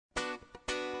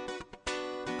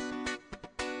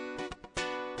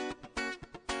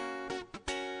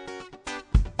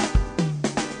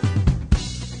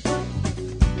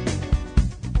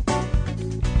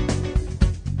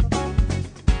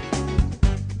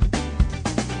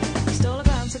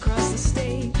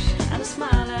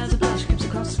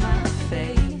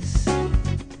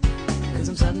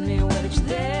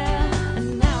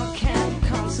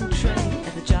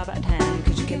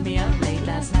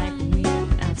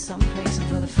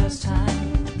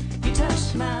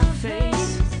touched my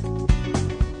face.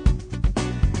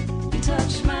 You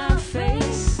touched my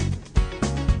face.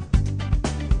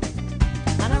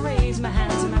 And I raise my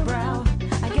hand to my brow.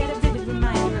 I get a vivid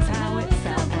reminder of how it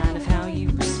felt and of how you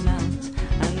smelt.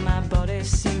 And my body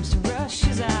seems to rush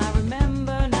as I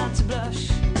remember not to blush.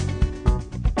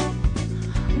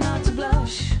 Not to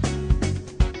blush.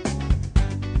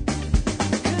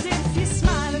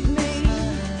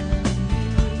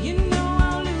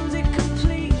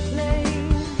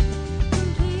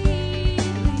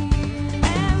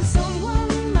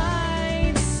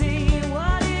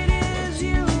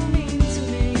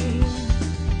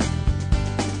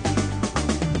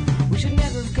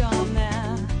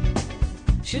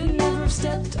 Should never have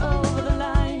stepped over the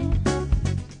line,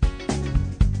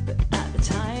 but at the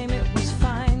time it was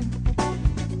fine.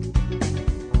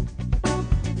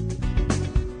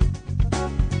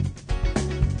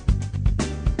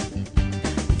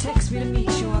 You text me to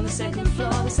meet you on the second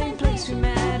floor, the same place we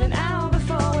met an hour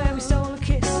before, where we stole a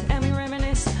kiss and we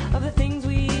reminisce of the things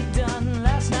we'd done.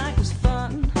 Last night was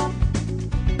fun.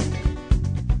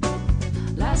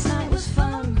 Last night was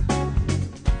fun.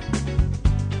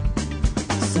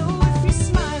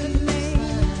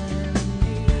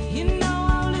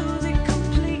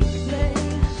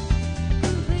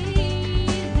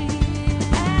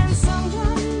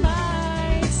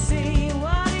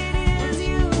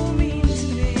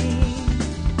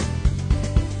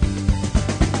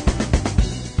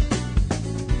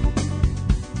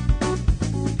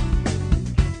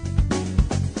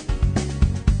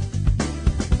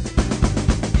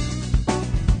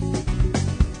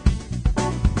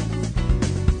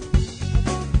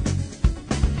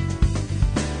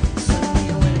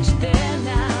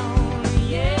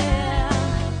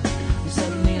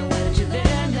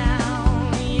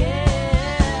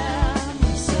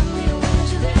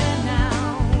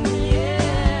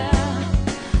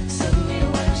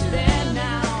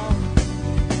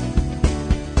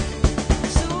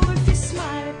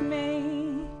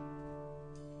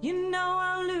 You know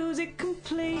I'll lose it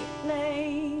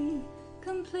completely,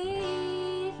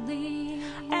 completely,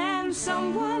 and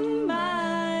someone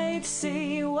might see